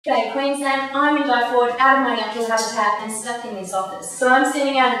G'day Queensland, I'm Inday out of my natural habitat and stuck in this office. So I'm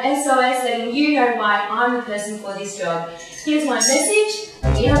sending out an SOS letting you know why I'm the person for this job. Here's my message,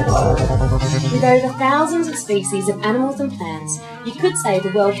 we are God. With over thousands of species of animals and plants, you could say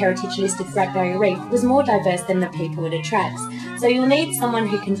the World Heritage listed Great Barrier Reef was more diverse than the people it attracts. So you'll need someone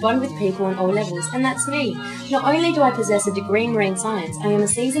who can bond with people on all levels, and that's me. Not only do I possess a degree in marine science, I am a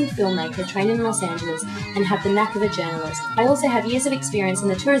seasoned filmmaker trained in Los Angeles and have the knack of a journalist. I also have years of experience in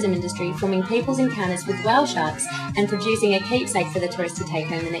the tourism industry, filming people's encounters with whale sharks and producing a keepsake for the tourists to take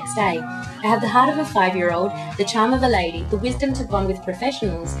home the next day. I have the heart of a 5-year-old, the charm of a lady, the wisdom to bond with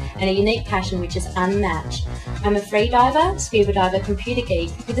professionals, and a unique passion which is unmatched. I'm a free diver, scuba diver, computer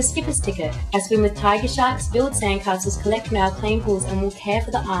geek with a skipper's ticket. I swim with tiger sharks, build sandcastles, collect mail, clean pools, and will care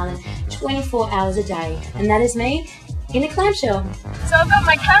for the island 24 hours a day. And that is me in a clamshell. So I've got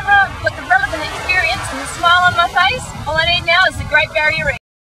my camera, got the relevant experience and a smile on my face. All I need now is the Great Barrier Reef.